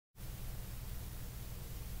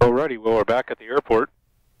Alrighty, well, we're back at the airport,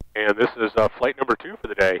 and this is flight number 2 for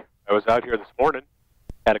the day. I was out here this morning,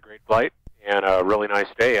 had a great flight, and a really nice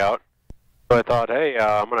day out. So I thought, hey,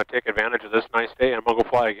 I'm going to take advantage of this nice day, and I'm going to go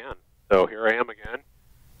fly again. So here I am again,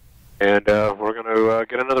 and we're going to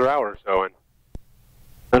get another hour or so. And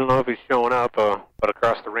I don't know if he's showing up, but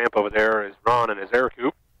across the ramp over there is Ron in his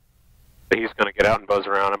Ercoupe. So he's going to get out and buzz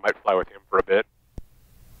around. I might fly with him for a bit.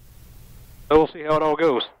 So we'll see how it all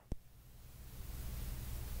goes.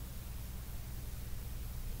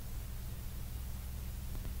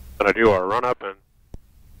 Going to do our run up and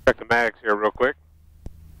check the mags here real quick.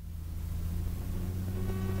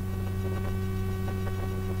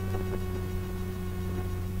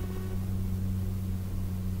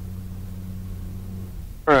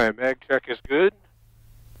 Alright, mag check is good.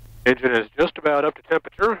 Engine is just about up to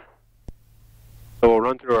temperature. So we'll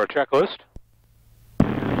run through our checklist.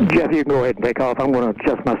 Jeff, you can go ahead and take off. I'm going to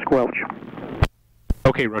adjust my squelch.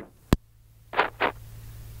 Okay, run.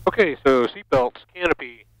 Okay, so seatbelts,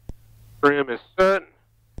 canopy, trim is set.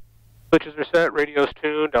 Switches are set, radio's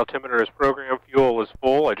tuned, altimeter is programmed, fuel is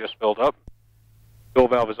full, I just filled up. Fuel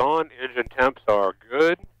valve is on, engine temps are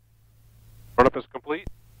good. Run up is complete.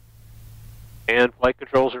 And flight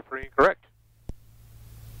controls are free and correct.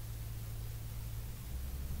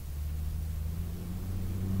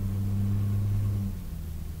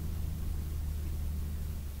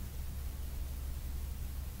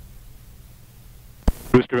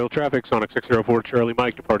 Roosterville traffic, Sonic 604 Charlie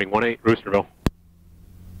Mike, departing 18 Roosterville.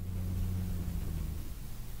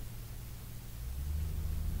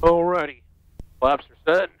 Alrighty, flaps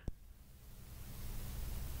are set.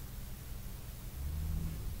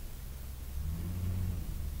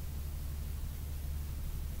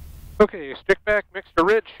 Okay, stick back, mix to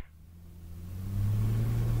rich.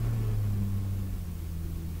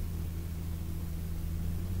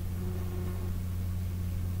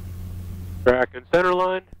 Track and center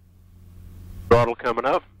line. Throttle coming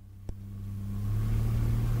up.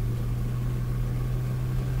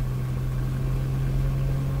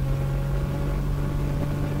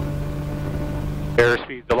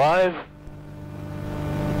 Airspeed's alive.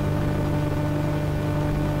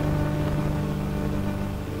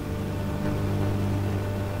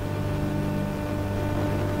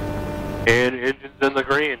 And engine's in the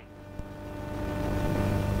green.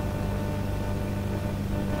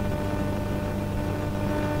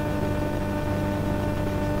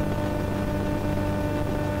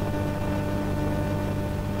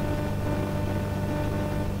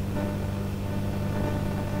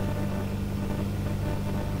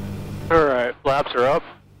 Alright, flaps are up.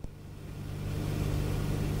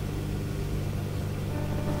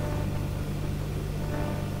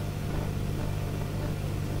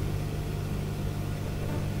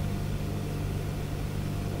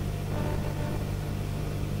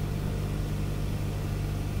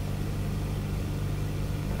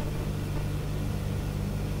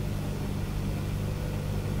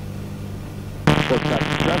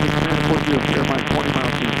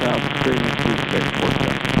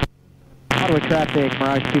 Ottawa traffic,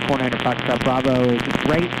 Mirage 249 Foxtrot Bravo is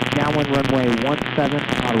right downwind runway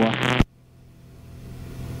 17, Ottawa.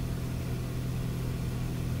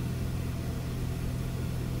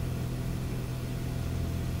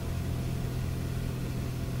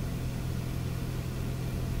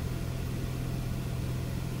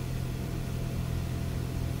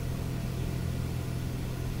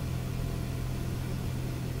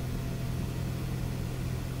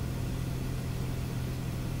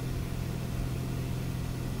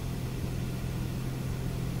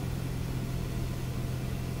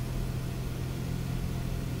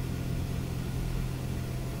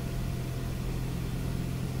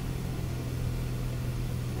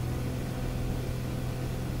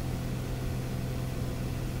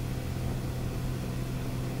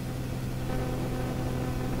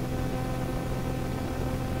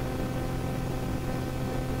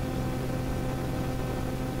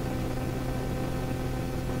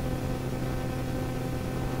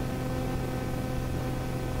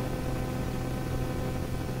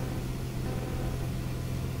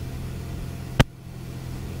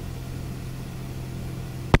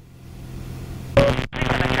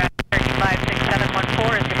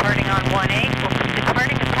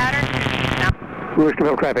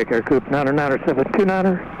 Roosterville traffic, Ercoupe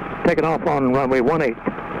 99729er, taking off on runway 18,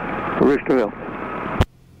 Roosterville.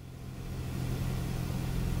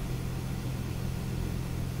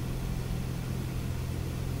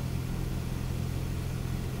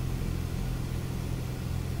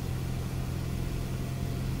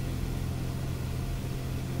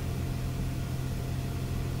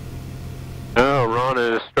 Now Ron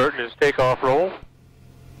is starting his takeoff roll.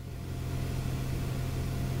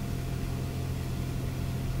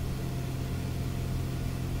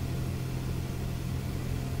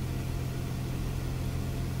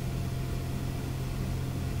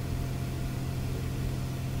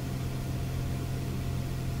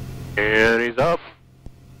 And he's up.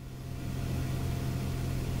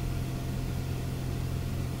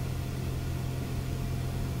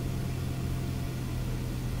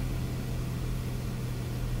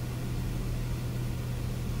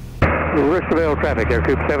 Riskerville traffic,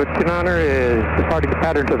 Ercoupe 729er is departing the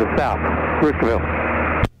pattern to the south. Riskerville.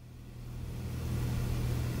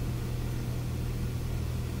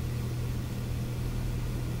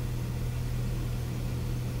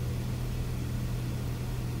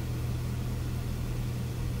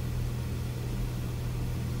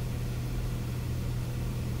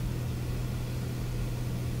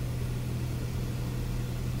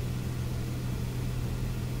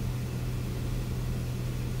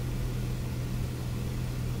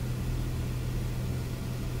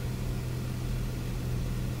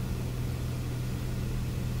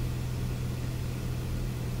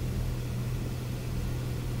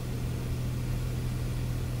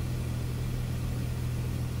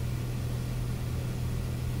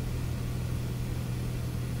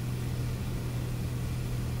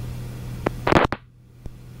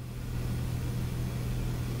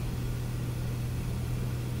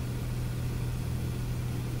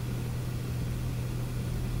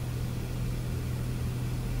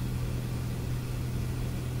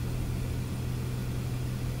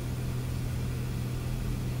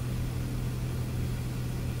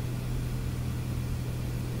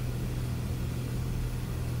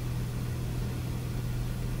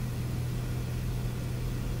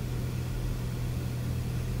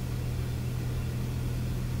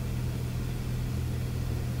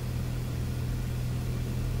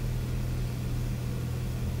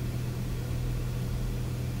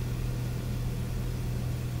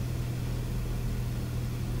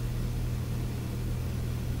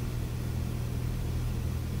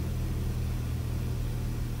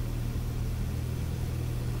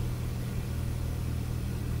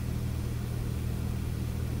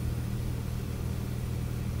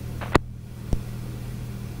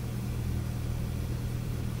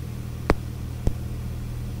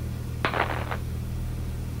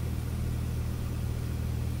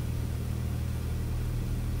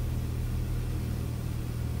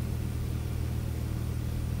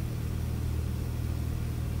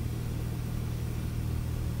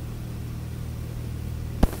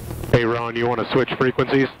 Hey Ron, you want to switch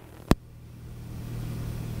frequencies?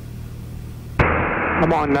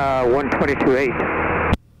 I'm on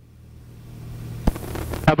 122.8.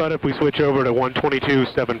 How about if we switch over to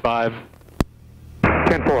 122.75?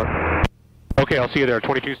 10-4. Okay, I'll see you there,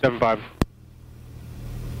 22.75.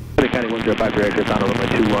 County 105 for Ercoupe, on runway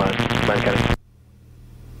 21, Bryan County.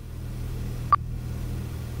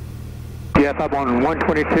 Yes, I'm on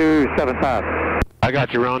 122.75. I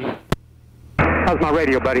got you, Ron. How's my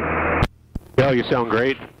radio, buddy? Well, you sound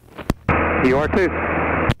great. You are too.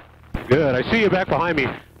 Good. I see you back behind me.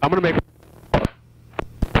 I'm gonna make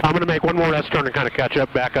one more S-turn and kind of catch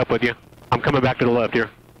up, back up with you. I'm coming back to the left here.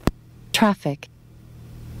 Traffic.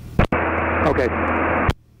 Okay.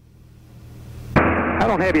 I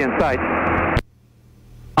don't have you in sight.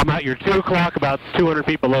 I'm at your 2 o'clock, about 200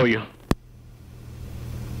 feet below you.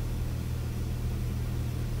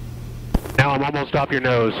 Now I'm almost off your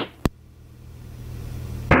nose.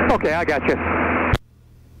 Okay, I got you.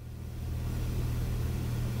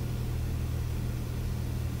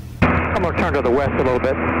 I'm going to turn to the west a little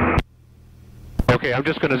bit. Okay, I'm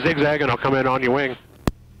just going to zigzag and I'll come in on your wing.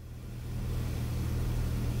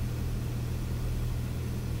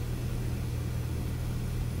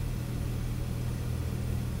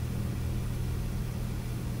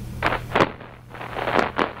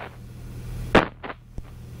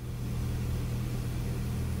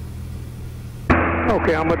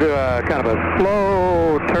 Okay, I'm going to do a kind of a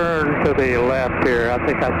slow turn to the left here. I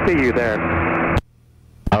think I see you there.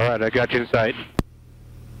 All right, I got you in sight.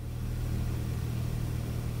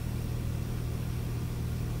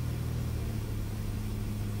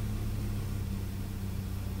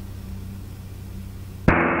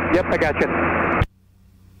 Yep, I got you.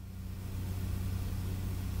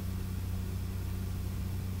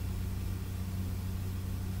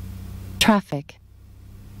 Traffic.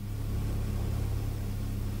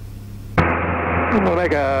 I'm going to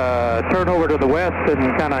make a turn over to the west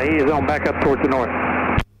and kind of ease on back up towards the north.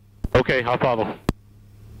 Okay, I'll follow.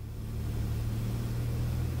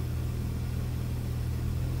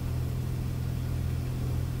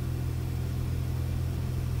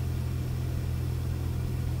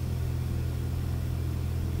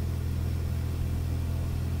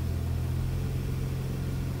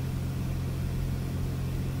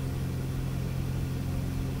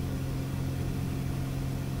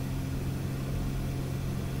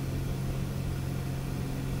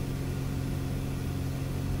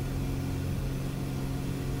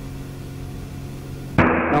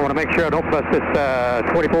 want to make sure I don't bust this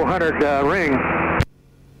 2400 ring.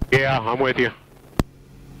 Yeah, I'm with you.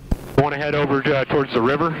 Want to head over towards the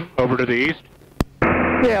river, over to the east?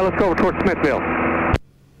 Yeah, let's go over towards Smithville.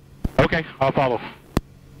 Okay, I'll follow.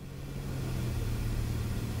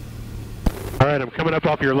 All right, I'm coming up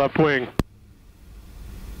off your left wing.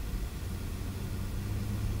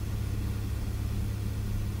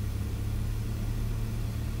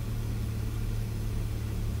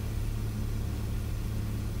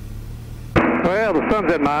 Well, the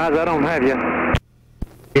sun's in my eyes. I don't have you.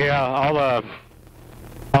 Yeah,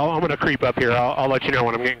 I'm going to creep up here. I'll let you know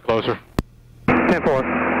when I'm getting closer.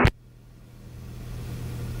 10-4.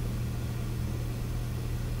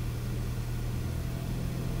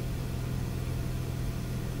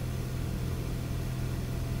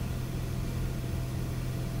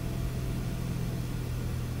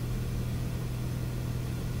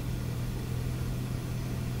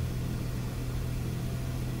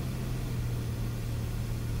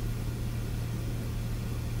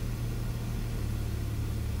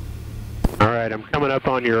 All right, I'm coming up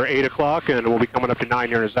on your 8 o'clock, and we'll be coming up to 9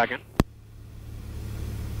 here in a second.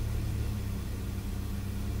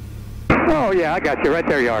 Oh, yeah, I got you. Right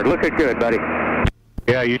there you are. Looking good, buddy.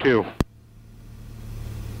 Yeah, you too.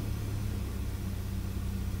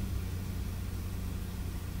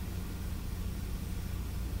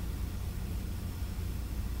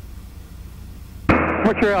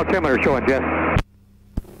 What's your altimeter showing, Jeff?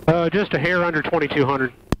 Just a hair under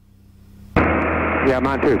 2200. Yeah,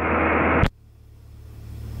 mine too.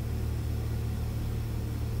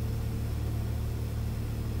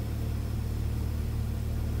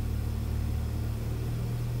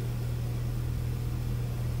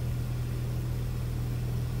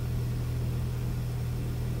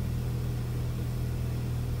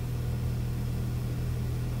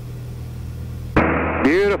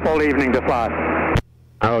 Beautiful evening to fly.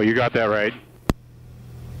 Oh, you got that right.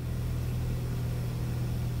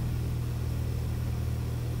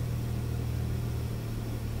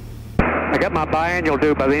 I got my biannual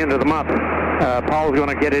due by the end of the month. Paul's going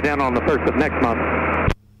to get it in on the 1st of next month.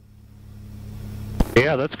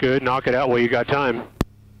 Yeah, that's good. Knock it out while you got time.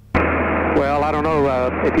 Well, I don't know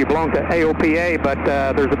if you belong to AOPA, but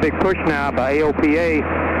there's a big push now by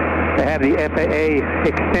AOPA to have the FAA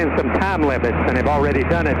extend some time limits, and they've already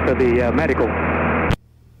done it for the medical.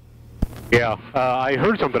 Yeah, I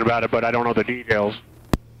heard something about it, but I don't know the details.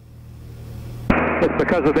 It's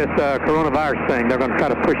because of this coronavirus thing. They're going to try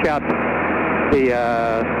to push out the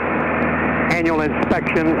annual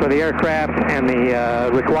inspection for the aircraft and the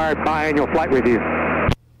required biannual flight review.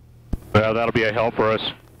 Well, that'll be a help for us.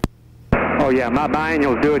 Oh yeah, my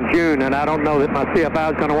biannual is due in June, and I don't know that my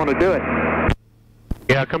CFI is going to want to do it.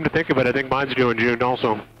 Yeah, come to think of it, I think mine's due in June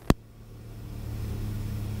also.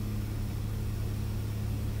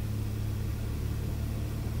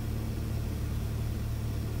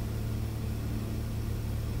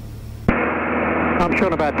 I'm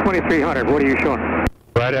showing about 2300. What are you showing?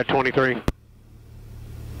 Right at 23.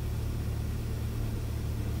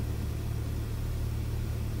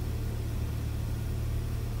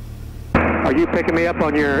 Are you picking me up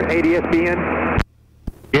on your ADS-BN?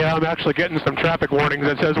 Yeah, I'm actually getting some traffic warnings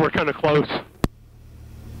that says we're kind of close.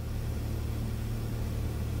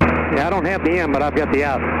 Yeah, I don't have the in, but I've got the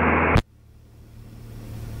out.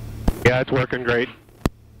 Yeah, it's working great.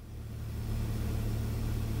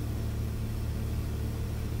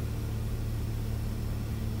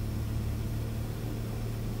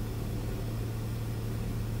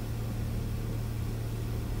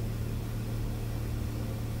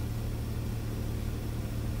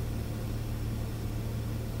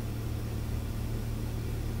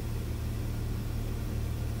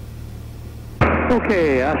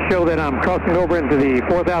 Okay, I show that I'm crossing over into the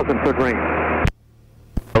 4,000-foot ring.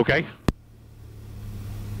 Okay.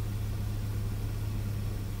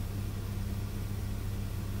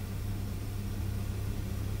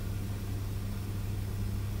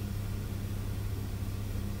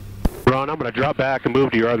 Ron, I'm going to drop back and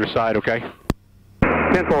move to your other side, okay?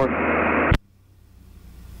 10-4.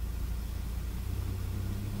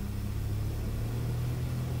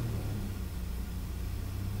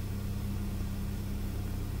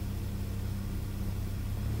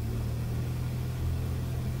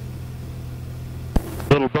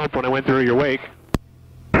 Little bump when I went through your wake.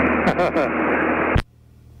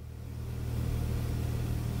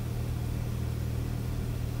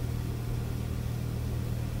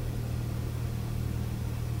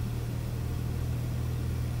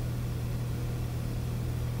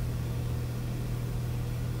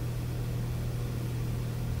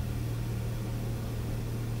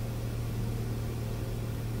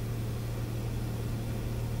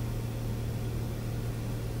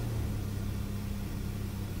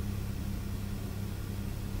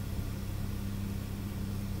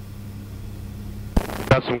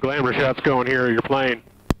 Got some glamour shots going here of your plane.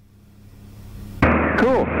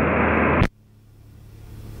 Cool.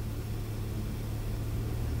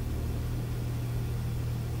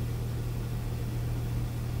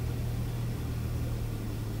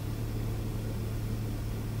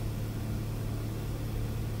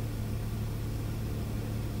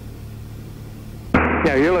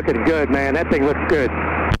 Yeah, you're looking good, man. That thing looks good.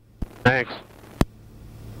 Thanks.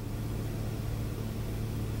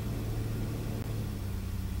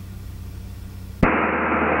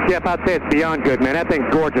 Jeff, I'd say it's beyond good, man. That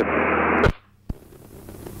thing's gorgeous.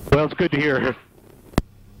 Well, it's good to hear.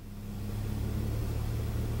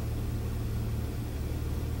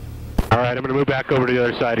 All right, I'm going to move back over to the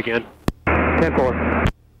other side again. 10-4.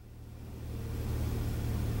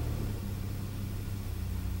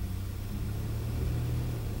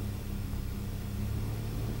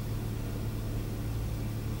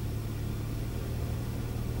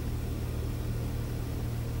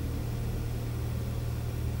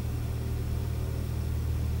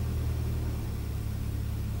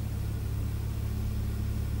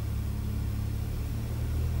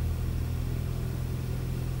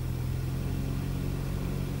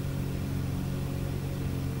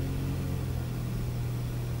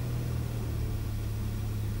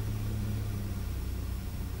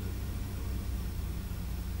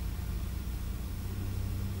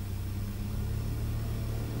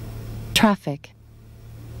 Traffic.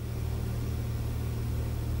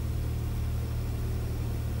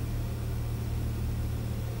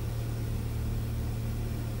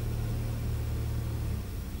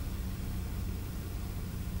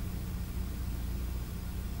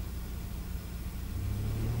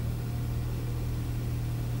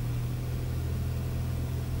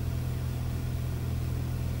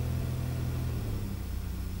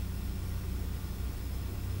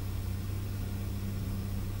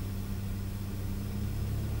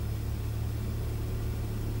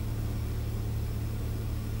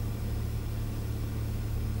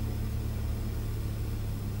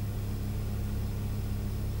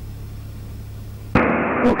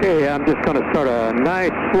 Okay, I'm just going to start a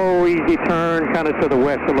nice, slow, easy turn, kind of to the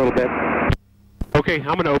west a little bit. Okay,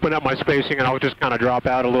 I'm going to open up my spacing and I'll just kind of drop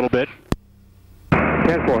out a little bit.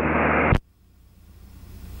 10-4.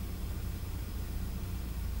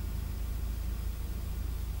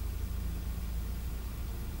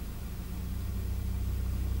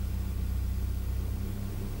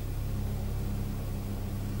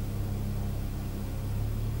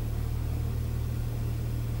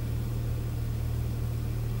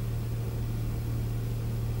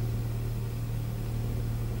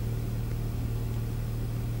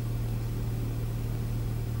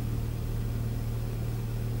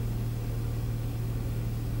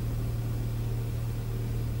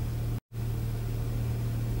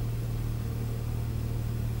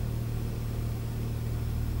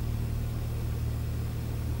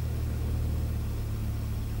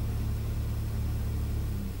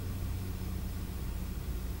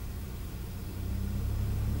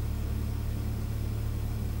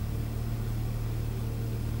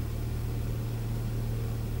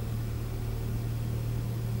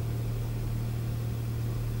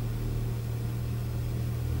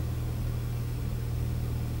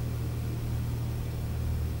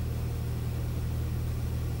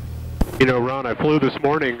 You know, Ron, I flew this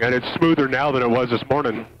morning, and it's smoother now than it was this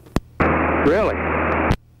morning. Really?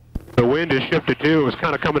 The wind has shifted, too. It was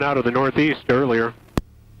kind of coming out of the northeast earlier.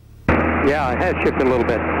 Yeah, it has shifted a little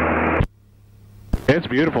bit. It's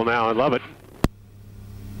beautiful now. I love it.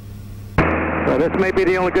 So this may be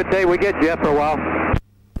the only good day we get, Jeff, for a while.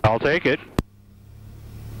 I'll take it.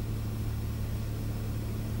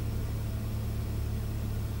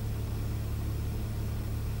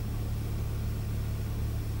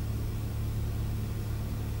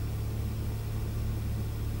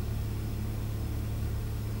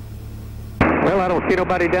 Well, I don't see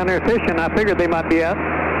nobody down there fishing. I figured they might be out.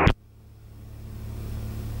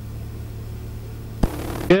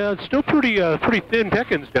 Yeah, it's still pretty thin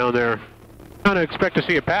pickings down there. Kind of expect to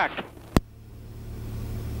see it packed.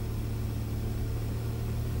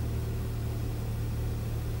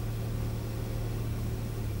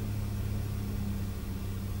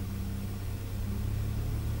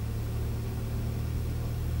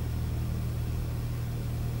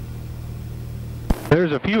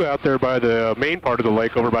 There's a few out there by the main part of the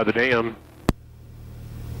lake over by the dam.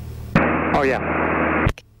 Oh, yeah.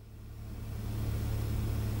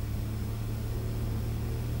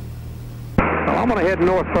 Well, I'm going to head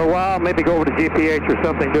north for a while, maybe go over to GPH or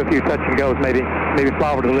something, do a few touch and goes, maybe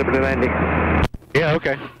fly over to Liberty Landing. Yeah,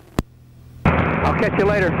 okay. I'll catch you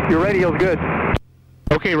later. Your radio's good.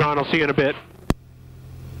 Okay, Ron, I'll see you in a bit.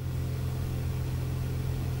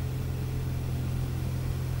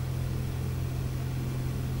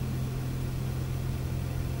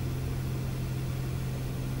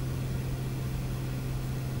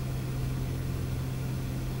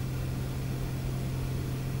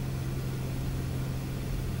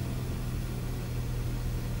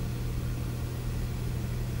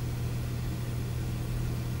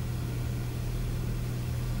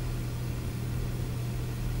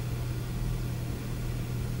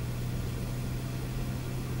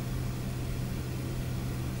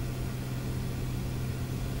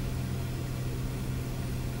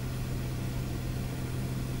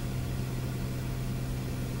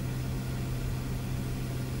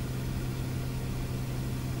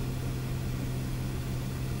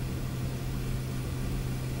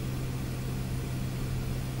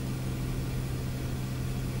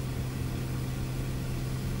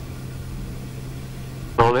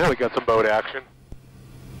 Well, now we got some boat action.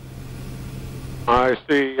 I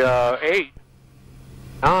see 8,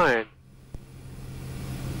 9.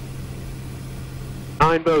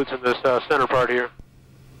 9 boats in this center part here.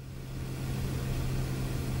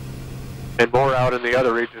 And more out in the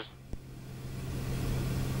other reaches.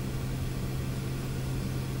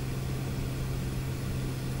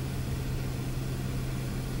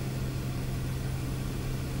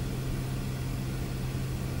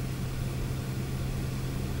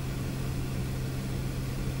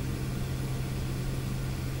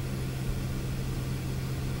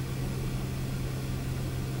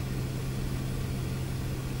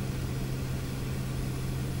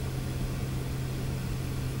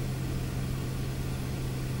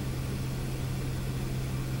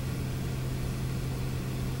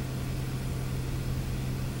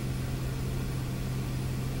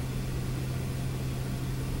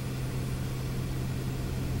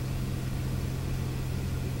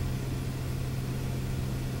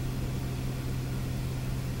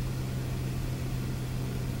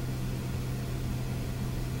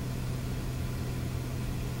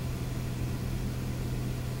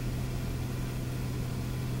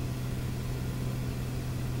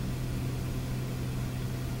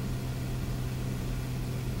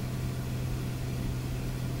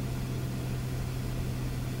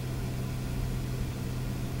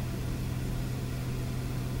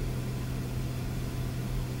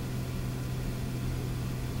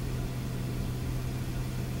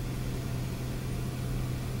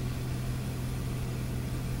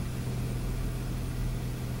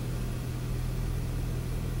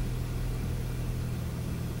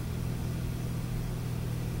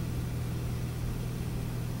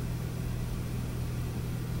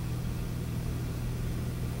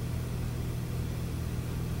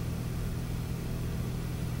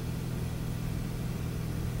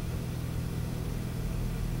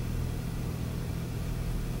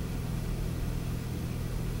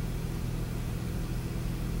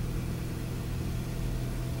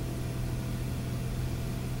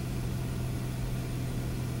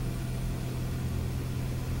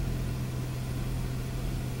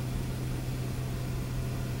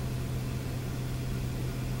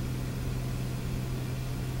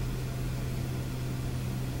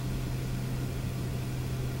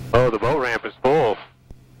 Oh, the boat ramp is full.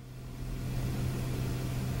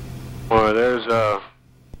 Boy, there's a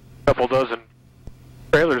couple dozen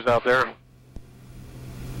trailers out there.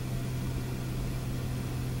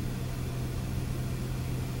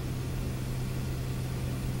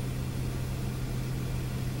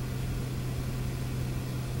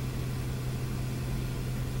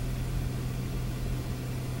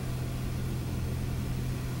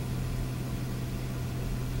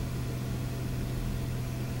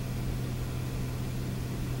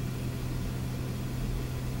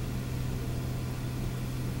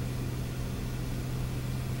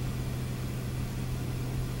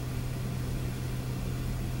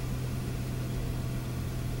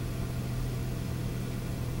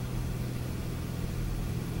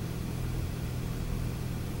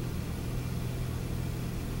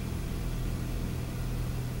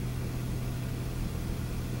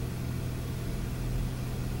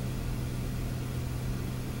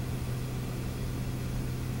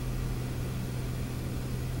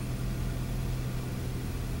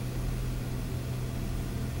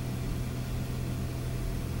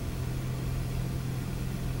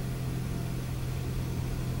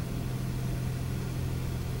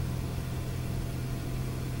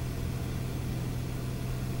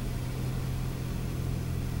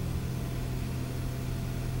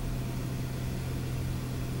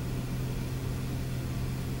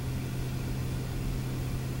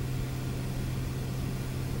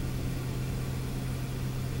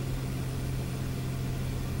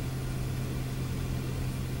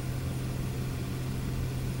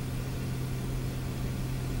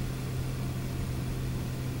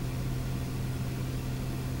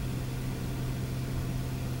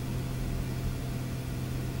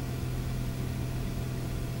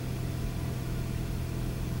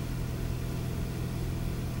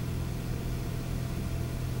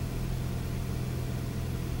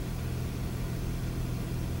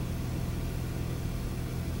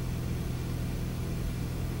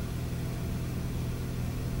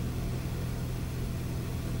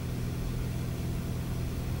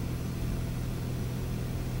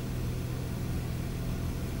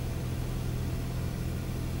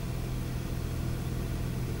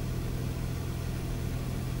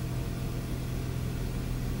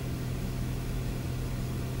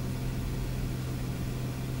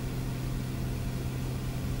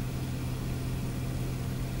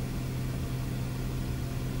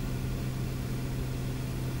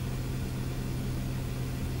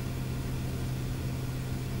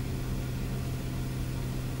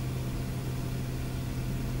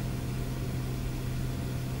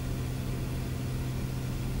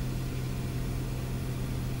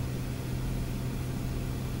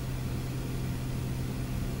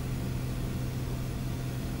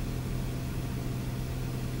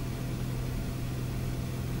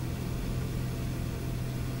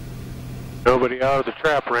 Nobody out of the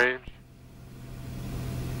trap range.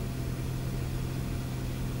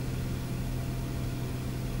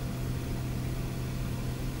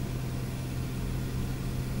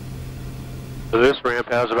 So this ramp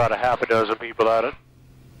has about a half a dozen people at it.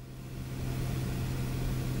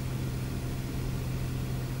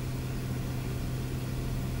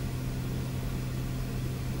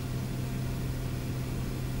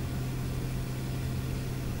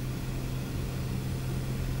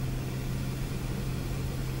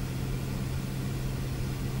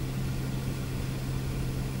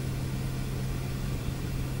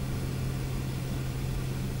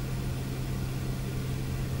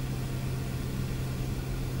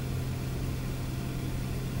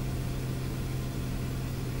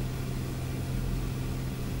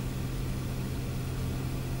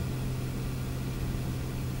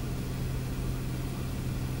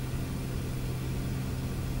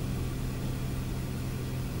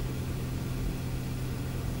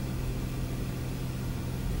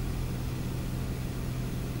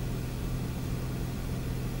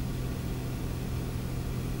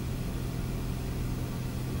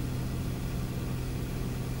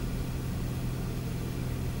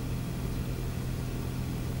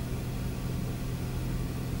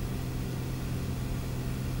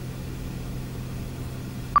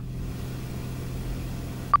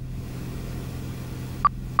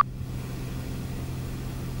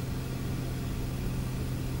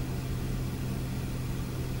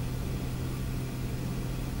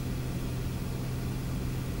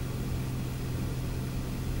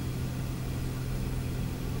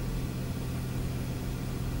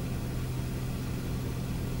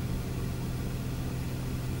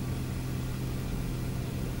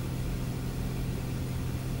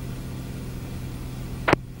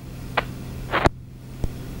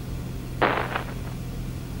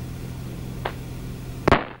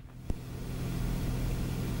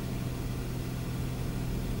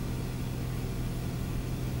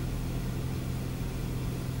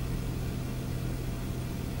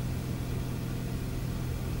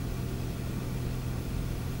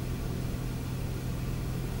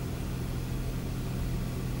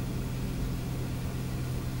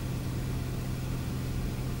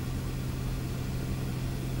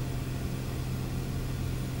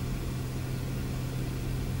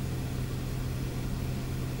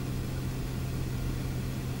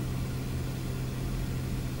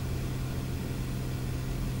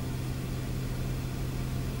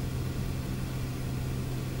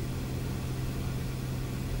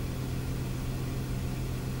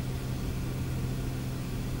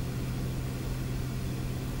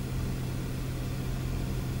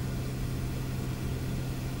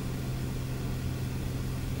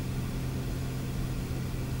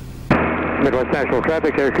 Midwest National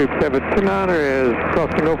Traffic, Ercoupe 729er is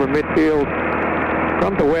crossing over midfield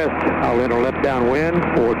from the west. I'll enter left downwind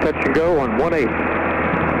for touch and go on 18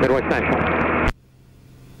 Midwest National.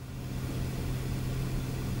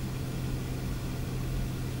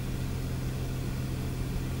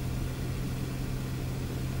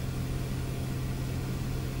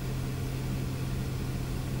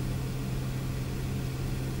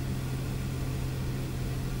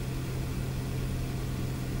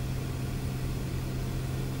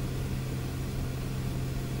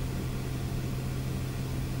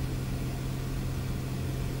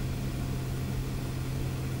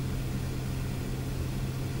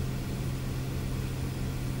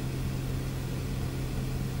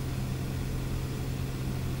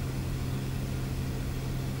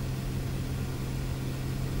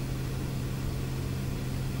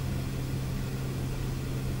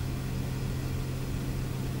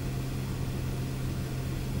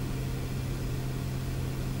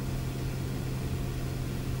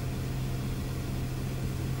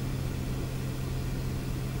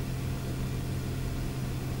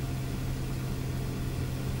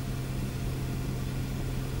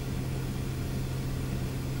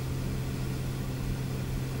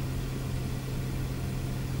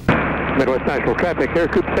 Midwest National Traffic,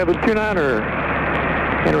 Ercoupe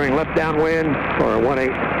 729er, entering left downwind for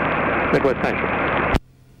 18 Midwest National.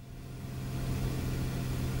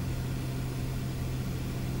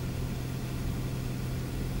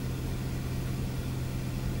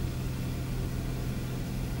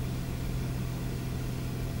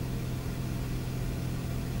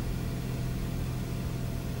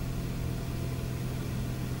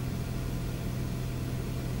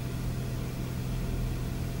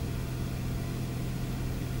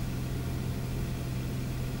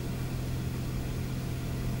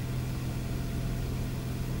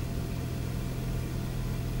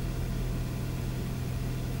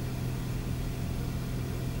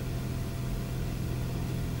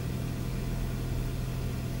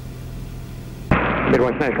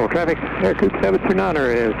 Midwest National traffic. Ercoupe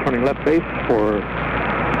 739er is turning left base for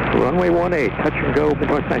runway 18. Touch and go,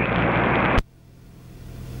 Midwest National.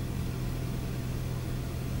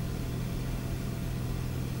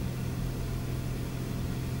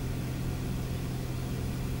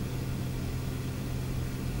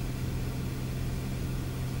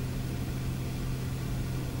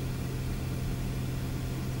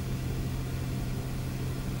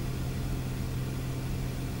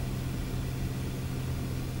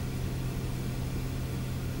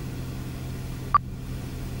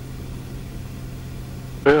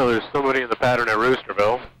 Well, there's somebody in the pattern at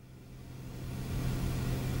Roosterville.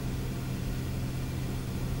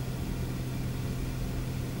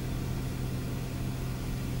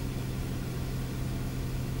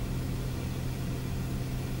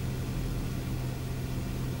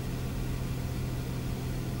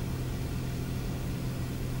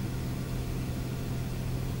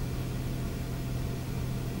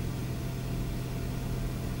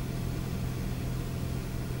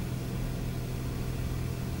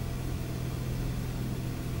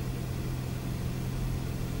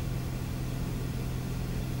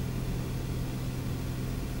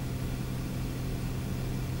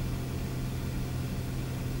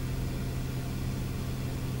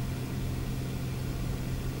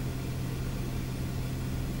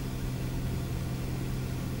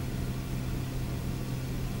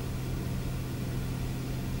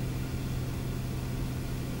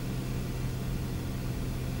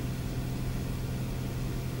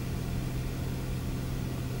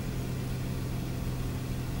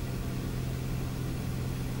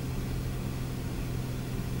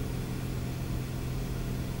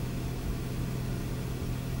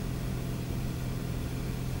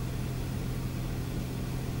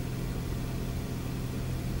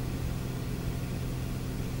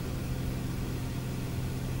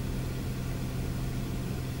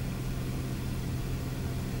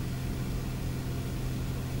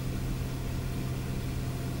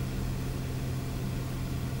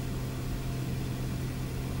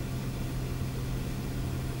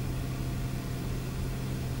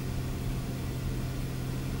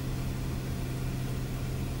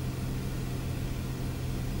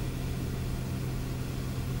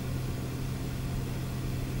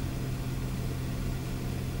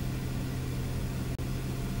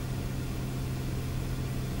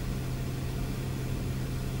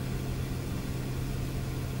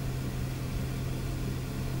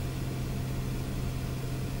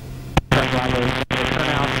 Bravo, turn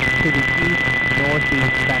out to the east,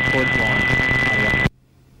 northeast, back towards Lawrence. Audio.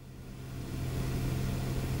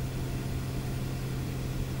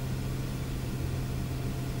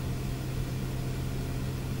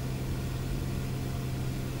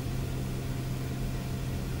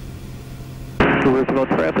 Roosevelt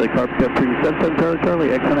traffic, Carp 377 Charlie,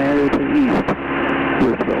 XN area to east,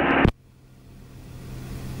 Roosevelt.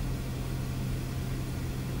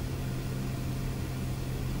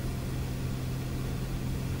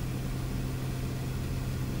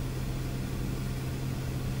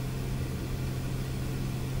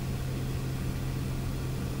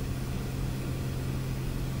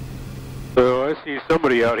 So I see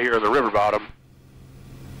somebody out here in the river bottom.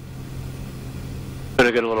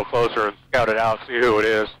 Gonna get a little closer and scout it out, see who it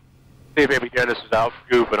is. See if maybe Dennis is out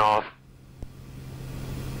goofing off.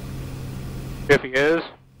 If he is,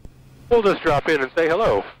 we'll just drop in and say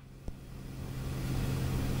hello.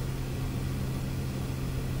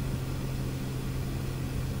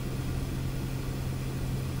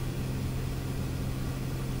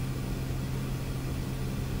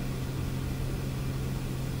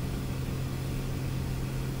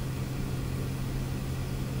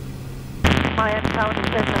 Miami County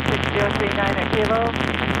Cessna 6039 at Kilo.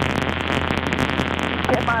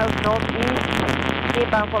 10 miles northeast,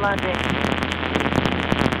 inbound for landing.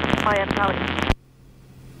 Miami County.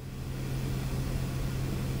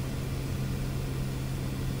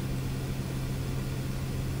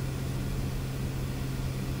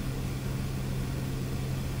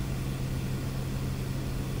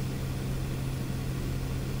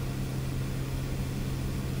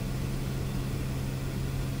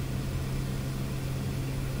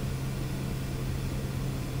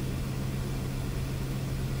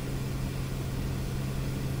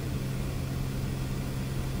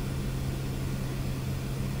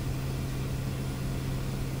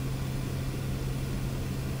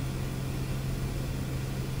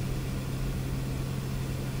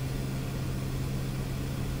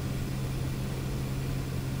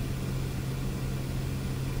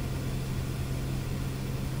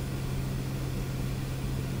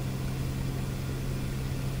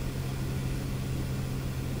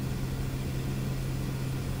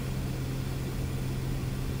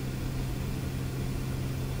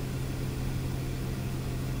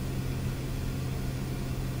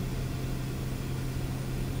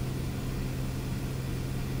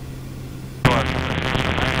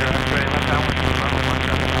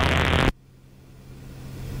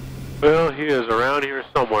 he is around here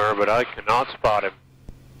somewhere, but I cannot spot him.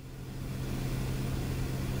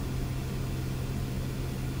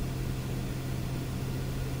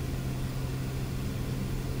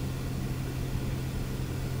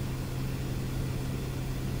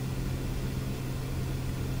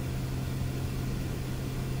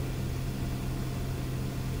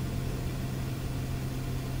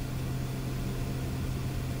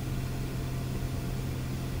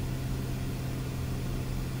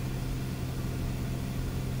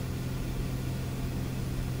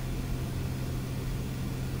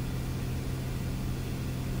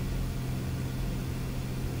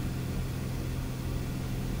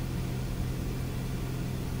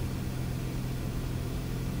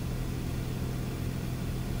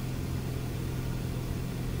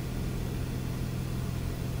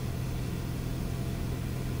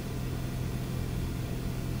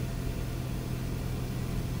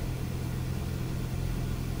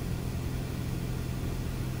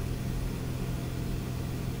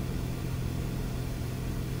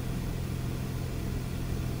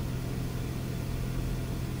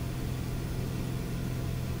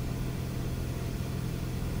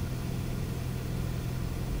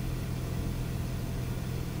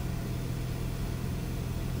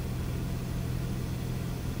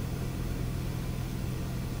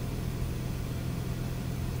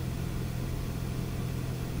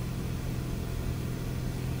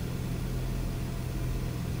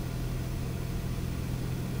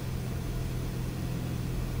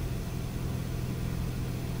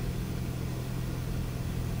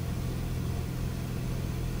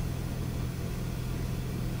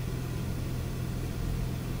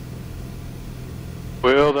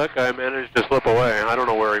 Well, that guy managed to slip away. I don't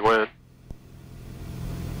know where he went.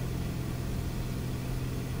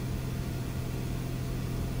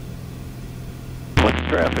 What's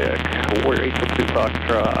traffic? Warrior 862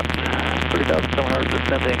 Foxtrot. 30,700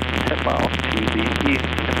 descending 10 miles to the east,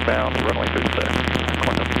 inbound, runway 36.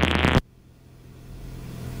 Climb.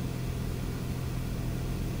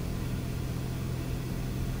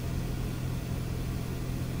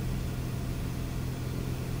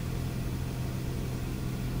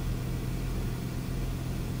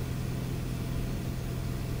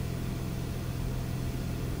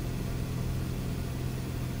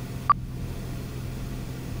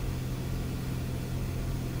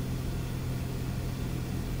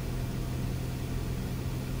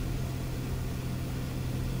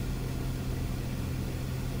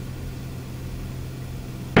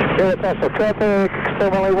 National traffic,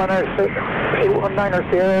 extremely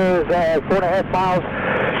 119er Sierra is 4.5 miles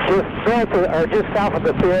just north of, or just south of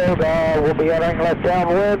the field. We'll be entering left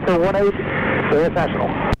downwind for 18, US National.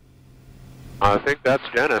 I think that's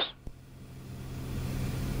Dennis.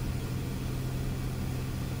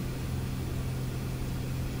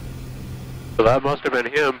 So that must have been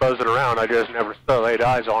him buzzing around. I just never laid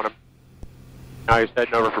eyes on him. Now he's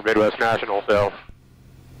heading over for Midwest National, so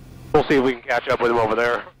we'll see if we can catch up with him over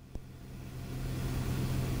there.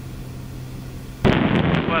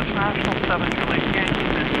 Midwest National 7 Julie Yankee,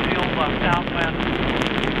 midfield left downwind,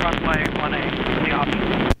 runway 18 for the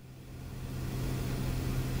option.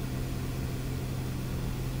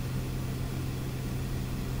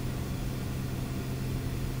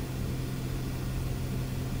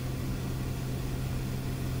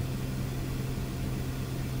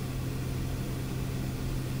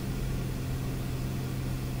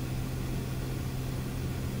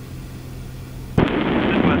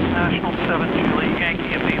 National 7 Julie Yankee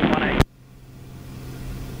MB 18.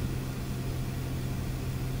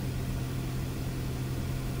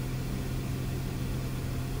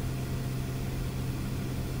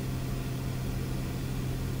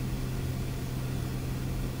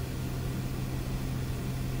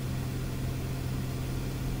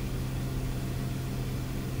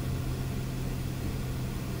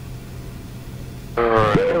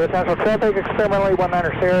 National traffic, experimentally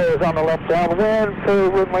 19er Sierra is on the left downwind for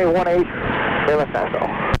runway 18, Midwest National.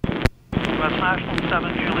 Midwest National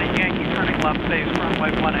 7 Julie Yankee turning left base runway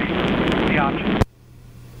 18, the option.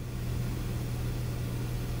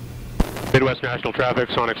 Midwest National traffic,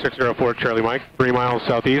 Sonic 604 Charlie Mike, 3 miles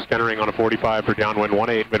southeast, entering on a 45 for downwind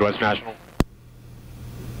 18, Midwest National.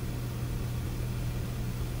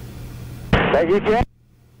 Thank you, Jeff.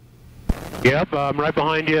 Yep, I'm right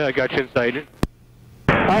behind you. I got you inside.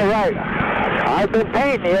 All right. I've been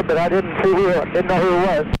painting you, but I didn't know who it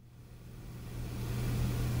was.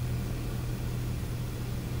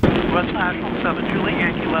 Midwest National 7 Julie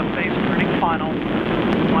Yankee left base turning final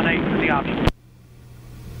 18 for the option.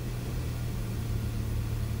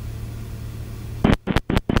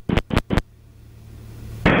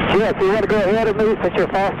 Jeff, you want to go ahead of me since you're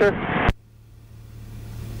faster?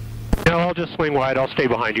 No, I'll just swing wide. I'll stay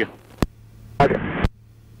behind you. Okay.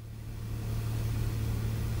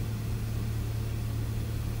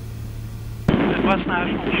 Midwest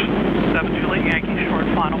National 7 Juliet Yankee, short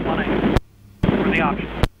final 1-8 for the option.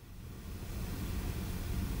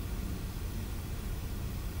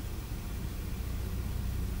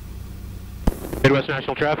 Midwest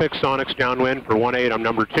National Traffic, Sonics downwind for 1-8. I'm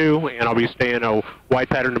number 2, and I'll be staying a wide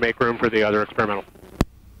pattern to make room for the other experimental.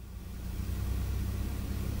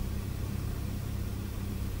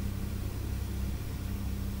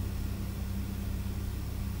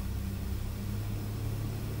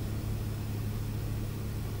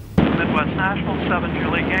 Midwest National 7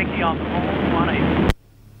 Juliet Yankee on the roll, 1-8.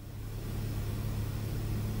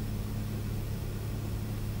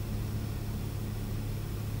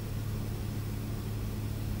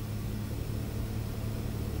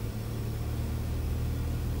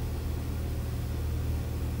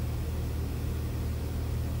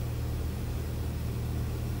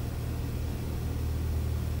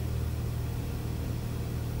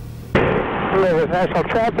 Midwest National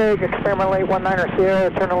Traffic, experimental 819er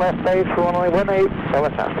Sierra, turn to left base for runway 18,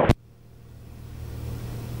 Midwest National.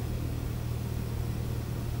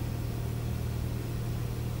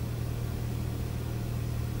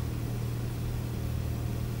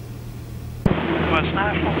 Midwest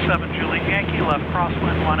National 7 Juliet Yankee, left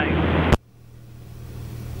crosswind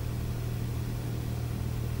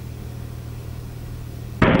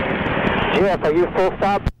 1-8. Jeff, are you full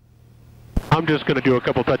stop? I'm just going to do a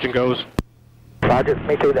couple touch and goes. Roger,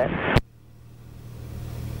 me too then.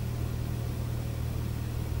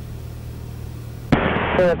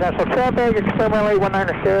 Midwest National Traffic, experimental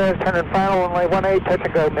 819er Sierra, turn and final, runway 18, touch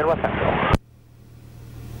and go, Midwest National.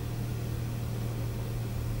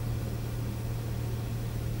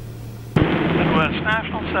 Midwest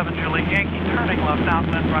National 7 Juliet Yankee, turning left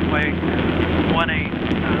outwind runway 18,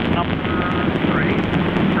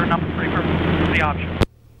 number 3 for the option.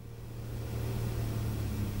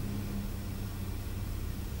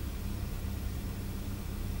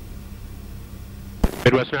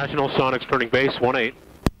 Midwest National, Sonics turning base, 1-8.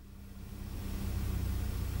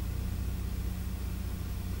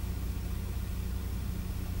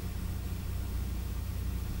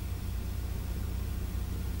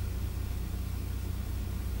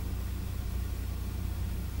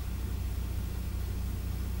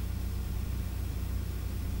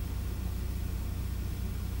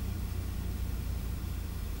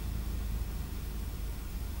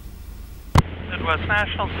 Midwest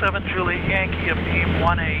National 7 Juliet Yankee of beam 18,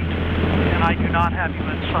 and I do not have you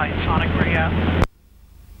in sight. Sonic, where you at?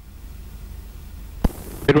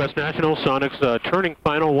 Midwest National, Sonics turning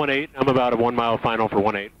final 1-8. I'm about a 1 mile final for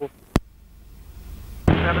 1-8.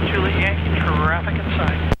 7 Juliet Yankee, traffic in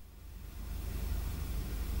sight.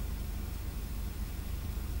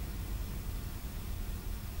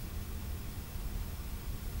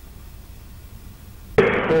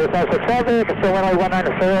 Midwest National Traffic, experimental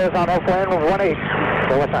 819er Sierra is on upwind with 18,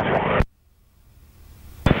 Midwest National.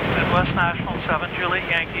 Midwest National 7 Juliet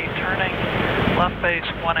Yankee, turning left base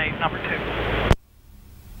 18, number 2.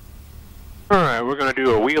 All right, we're going to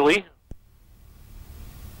do a wheelie,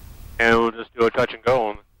 and we'll just do a touch and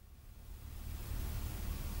go.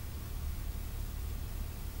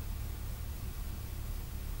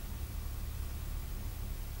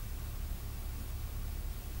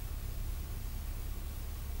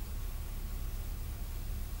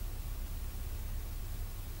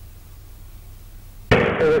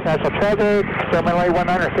 Midwest National Traffic, experimental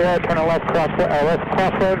 819er Sierra, turn to left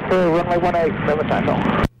crosswind for runway 18, Midwest National.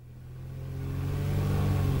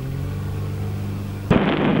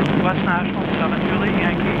 Midwest National 7 Juliet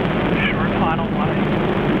Yankee, short final 18.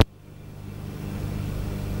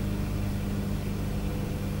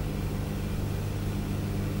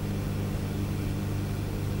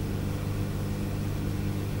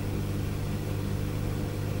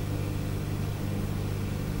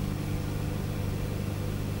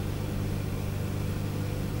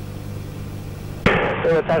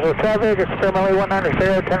 Midwest National Traffic, experimental 819er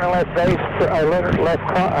Sierra, turn to left base for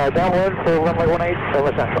downwind for runway 18,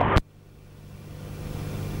 Midwest National.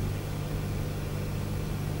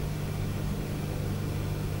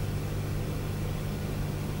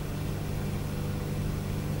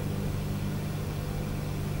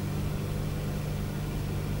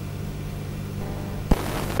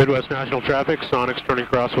 Midwest National Traffic, Sonics turning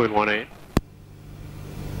crosswind 18.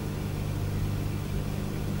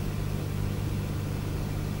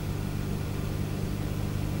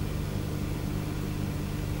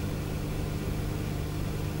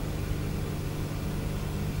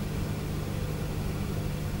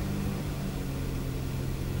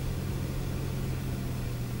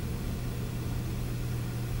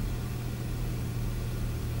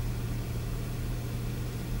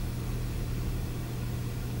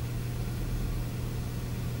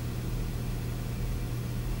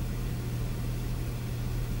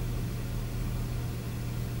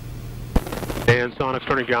 again, Sonics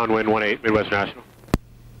turning downwind 18, Midwest National.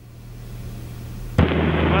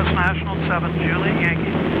 Midwest National 7 Julie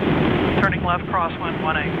Yankee, turning left crosswind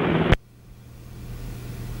 18.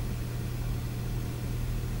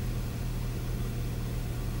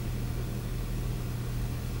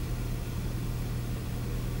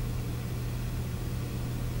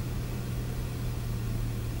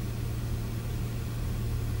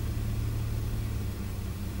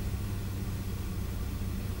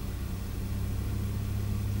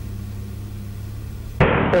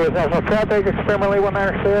 There was national traffic, experimentally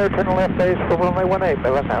 19 turn left base for runway 18,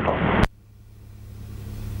 Midwest National.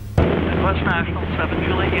 Midwest National 7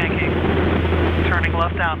 Julie Yankee, turning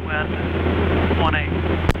left downwind 18.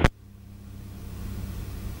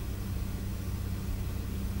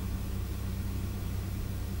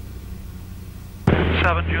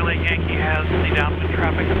 7 Julie Yankee has the downwind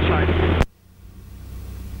traffic in sight.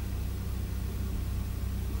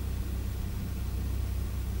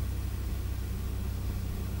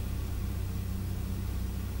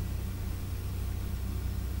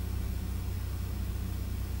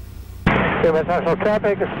 Midwest National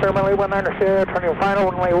traffic, experimentally 19 turning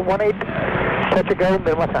final runway 18, touch and go,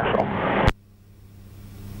 Midwest National.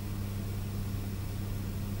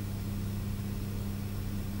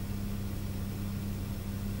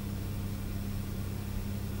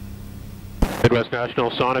 Midwest National,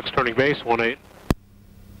 Sonics turning base 18.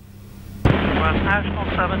 Midwest National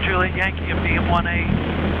 7 Julie Yankee of beam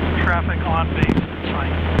 18, traffic on base in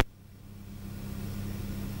sight.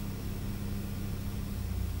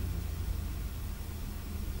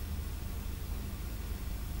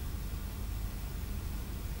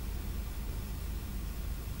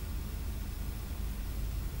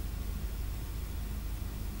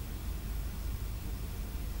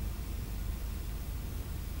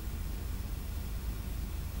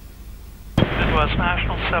 Midwest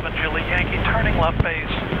National 7 Julie Yankee, turning left base,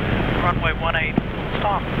 runway 18,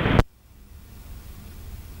 stop.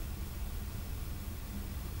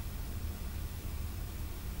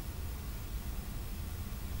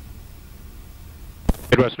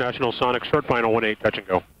 Midwest National, Sonic short final 18, touch and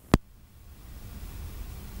go.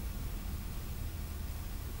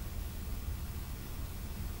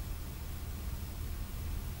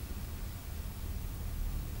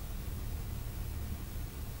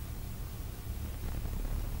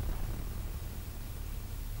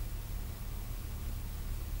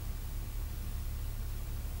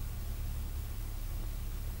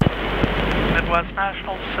 Midwest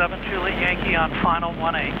National 7 Julie Yankee on final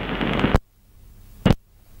 18.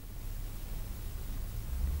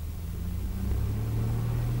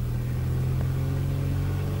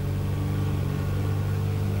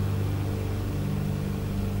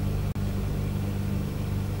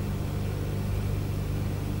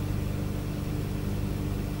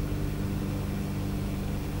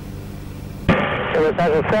 Midwest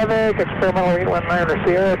National traffic, experimental 819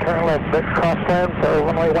 Sierra, turn left crosswind for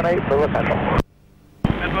runway 18, Midwest National.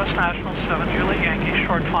 Midwest National 7 Julie Yankee,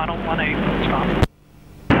 short final 18, stop.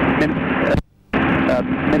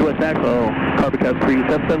 Midwest National, Carpet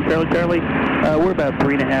 377 Charlie. We're about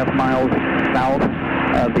 3.5 miles south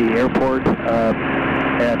of the airport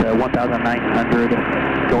at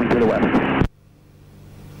 1,900 going to the west.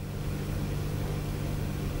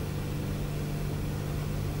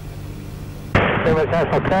 Midwest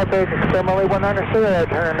National traffic, experimentally 19 Sierra,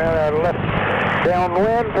 turn left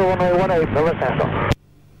downwind for runway 18, Midwest National.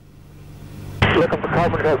 Looking for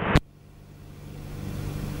carbon code.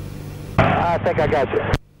 I think I got you.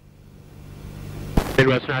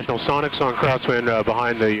 Midwest National, Sonics on crosswind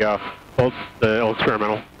behind the old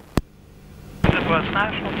experimental. Midwest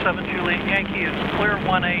National 7 Julie Yankee is clear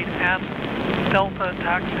 18 at Delta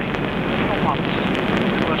taxi. No pumps.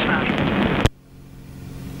 Midwest National.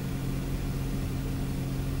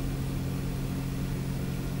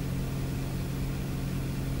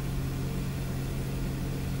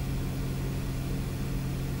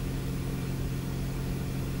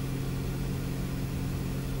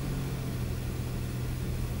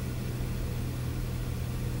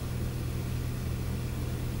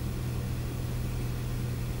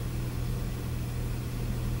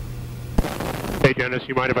 Hey Dennis,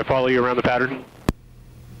 you mind if I follow you around the pattern?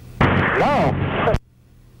 No.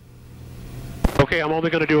 Okay, I'm only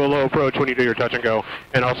going to do a low approach when you do your touch and go,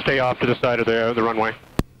 and I'll stay off to the side of the runway.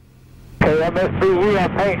 Okay, that must be you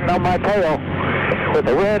I'm painting on my tail with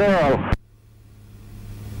a red arrow.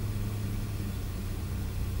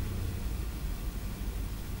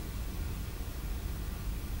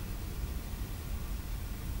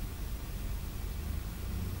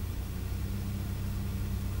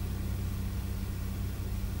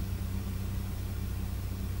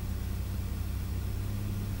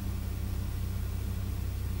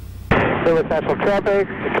 Midwest National traffic,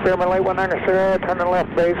 experimental 8190, turning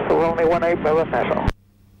left base for runway 18, Midwest National.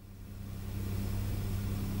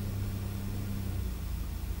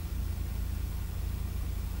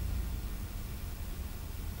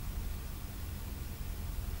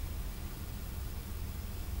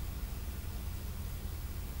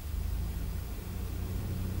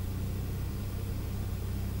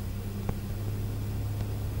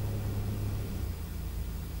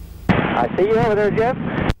 I see you over there, Jeff.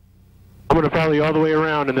 I'm going to follow you all the way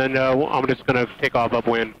around, and then I'm just going to take off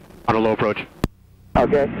upwind on a low approach.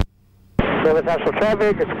 Okay. Midwest National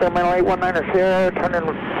traffic, experimental 8190 Sierra,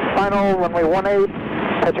 turning final, runway 18,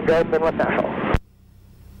 touch and go, Midwest National.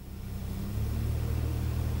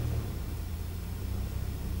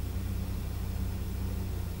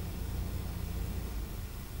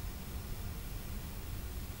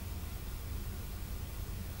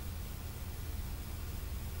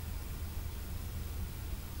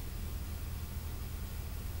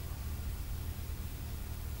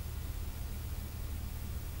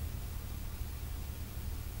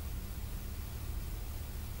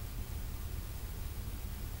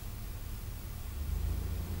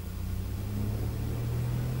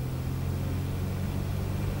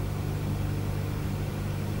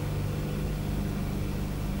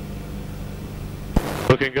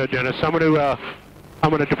 Looking good, Dennis. I'm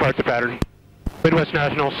going to depart the pattern. Midwest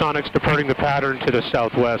National, Sonics departing the pattern to the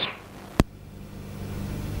southwest.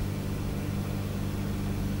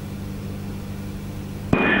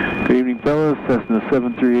 Good evening, fellas. Cessna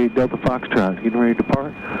 738 Delta Foxtrot, getting ready to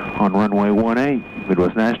depart on runway 18,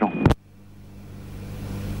 Midwest National.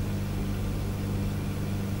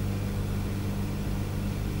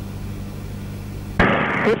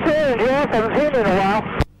 Good seeing you, Jeff. Haven't seen you in a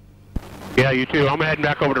while. Yeah, you too. I'm heading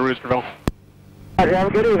back over to Roosterville. Roger, have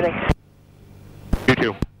a good evening. You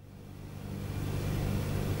too.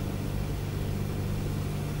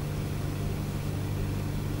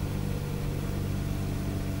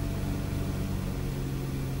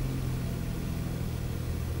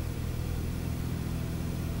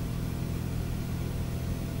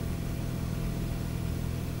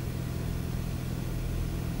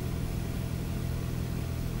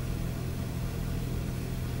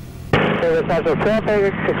 Midwest National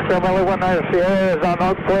traffic, experimental 190 Sierra is on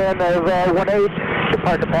upwind of 18,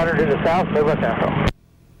 depart the pattern to the south, Midwest National.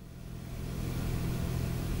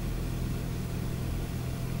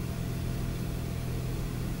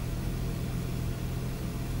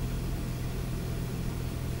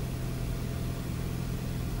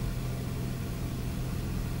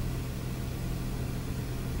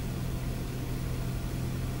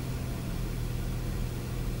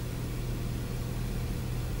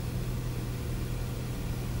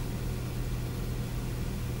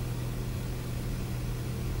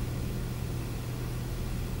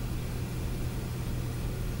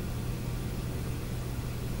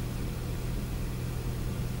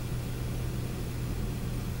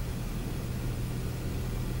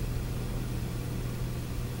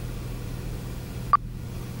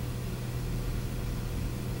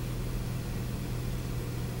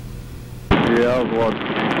 Yeah, I was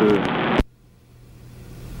watching too.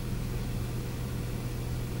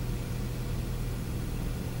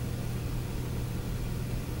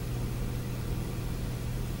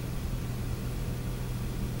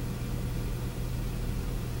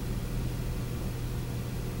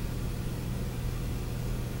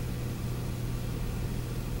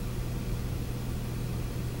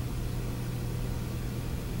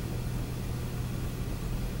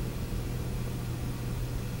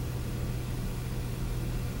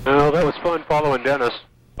 Well, that was fun following Dennis,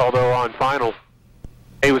 although on final,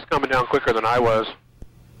 he was coming down quicker than I was.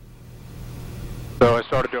 So I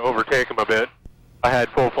started to overtake him a bit. I had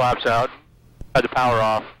full flaps out, had the power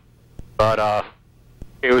off, but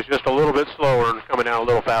it was just a little bit slower and coming down a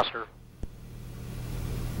little faster.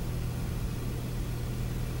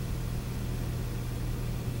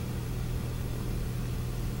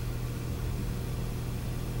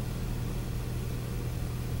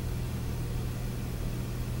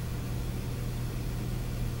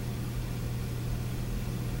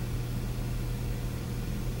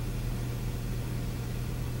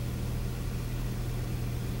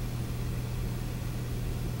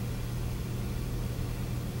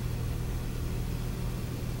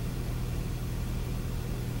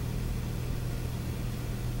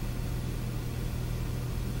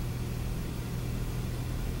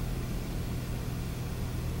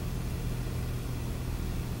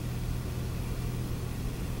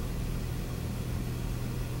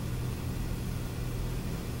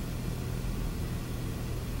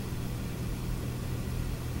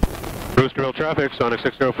 Brewsterville traffic, Sonic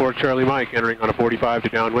 604 Charlie Mike, entering on a 45 to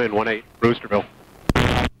downwind, 18, Brewsterville.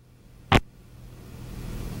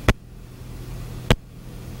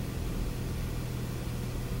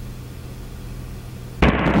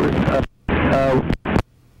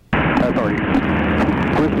 Sorry.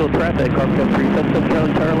 Brewsterville traffic, Carpet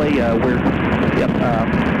 377 Charlie,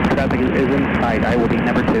 traffic is inside, I will be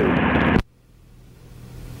number 2.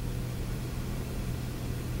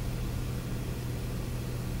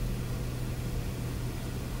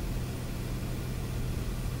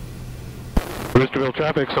 Roosterville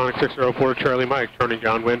traffic, Sonic 604 Charlie Mike, turning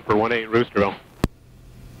downwind for 18, Roosterville.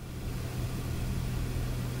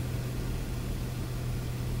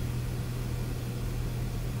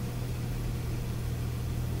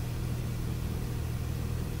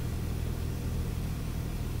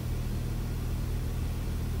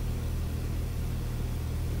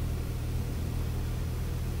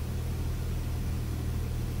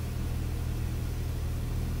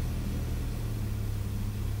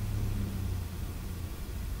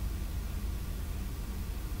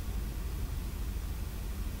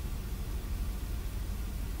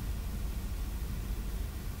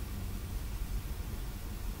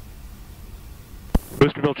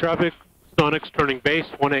 Roosterville traffic, Sonic's turning base,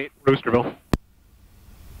 18, Roosterville.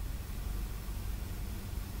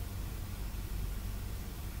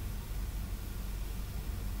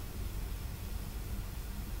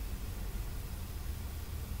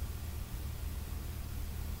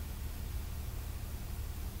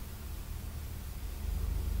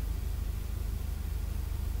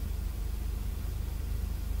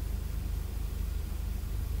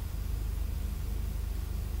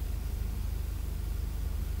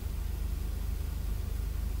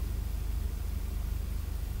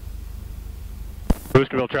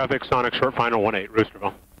 Roosterville traffic, Sonic short final, 18,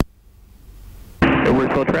 Roosterville.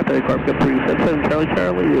 Roosterville traffic, Carpet 377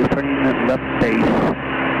 Charlie is turning left base,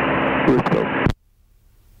 Roosterville.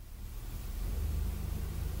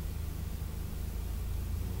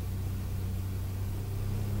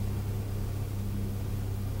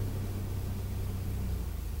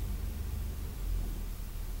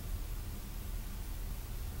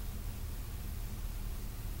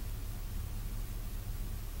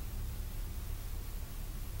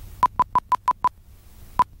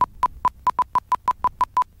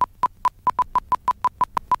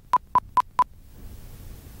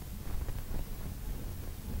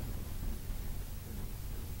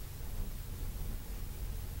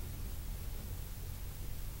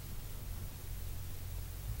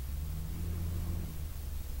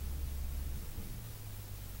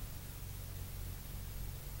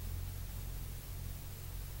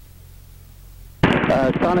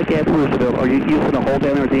 Sonic at Roosterville, are you using a hold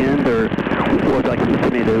down at the end, or would you like me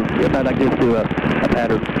to do? If I'd like to do a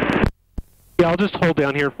pattern. Yeah, I'll just hold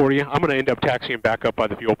down here for you. I'm going to end up taxiing back up by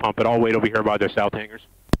the fuel pump, but I'll wait over here by the south hangars.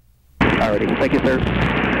 Alrighty, thank you, sir.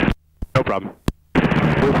 No problem.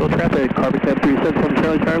 Roosterville traffic, Carpet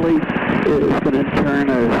 377 Charlie is going to turn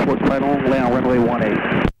a short final, land on runway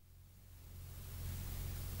 18.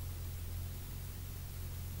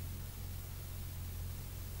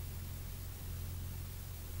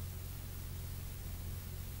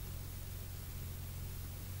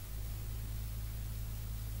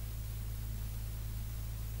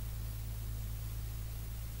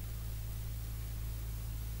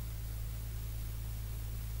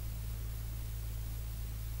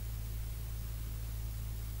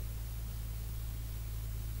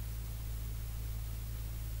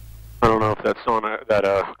 I don't know if that's on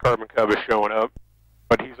that Carbon Cub is showing up,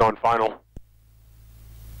 but he's on final.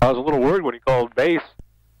 I was a little worried when he called base,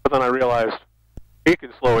 but then I realized he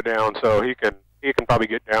can slow it down, so he can probably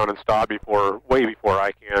get down and stop way before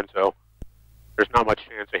I can. So there's not much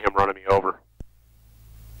chance of him running me over.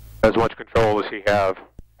 As much control as he has,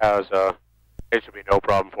 it should be no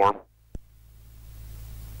problem for him.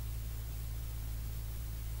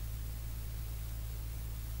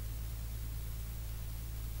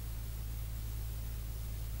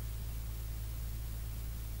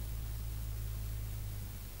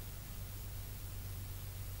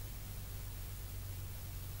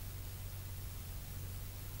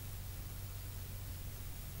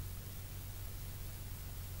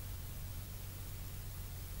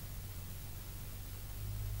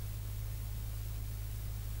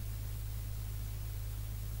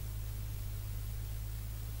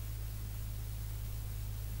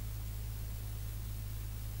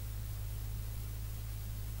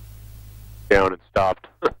 Down and stopped.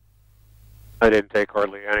 I didn't take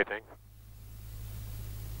hardly anything.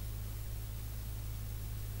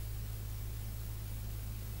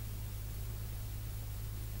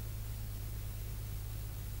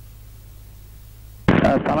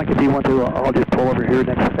 Sonic, if you want to, I'll just pull over here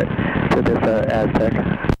next to this Aztec.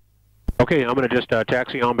 Okay, I'm going to just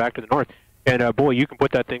taxi on back to the north. And boy, you can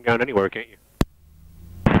put that thing down anywhere, can't you?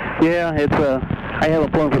 Yeah, it's I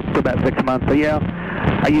haven't flown for about 6 months, but yeah,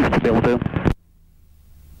 I used to be able to.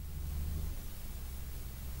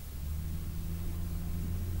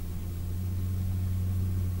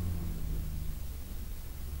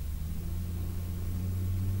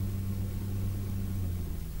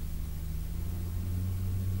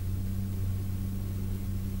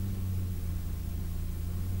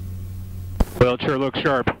 Well, it sure looks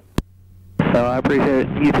sharp. I appreciate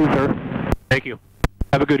it. You too, sir. Thank you.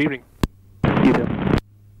 Have a good evening. You too.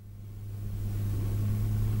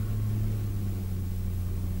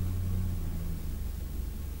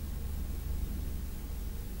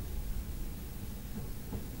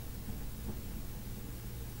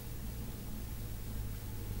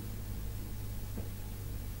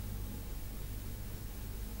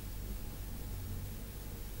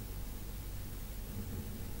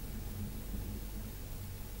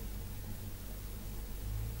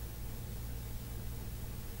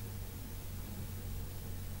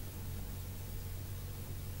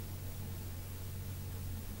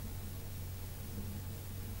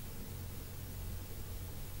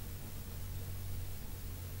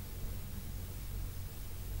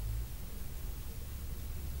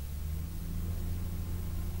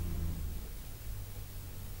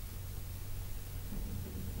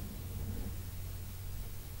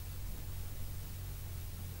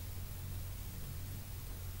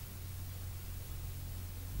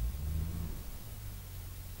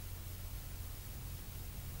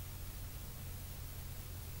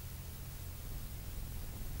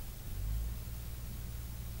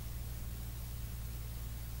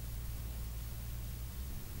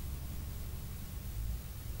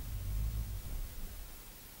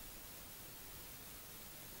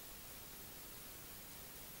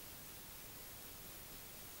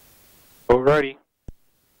 Alrighty.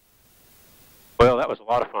 Well, that was a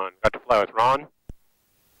lot of fun. Got to fly with Ron.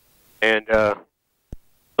 And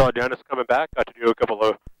saw Dennis coming back. Got to do a couple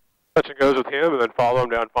of touch and goes with him and then follow him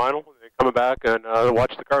down final. And then coming back and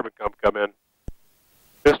watch the carbon come in.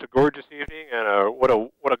 Just a gorgeous evening and what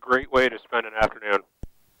a great way to spend an afternoon.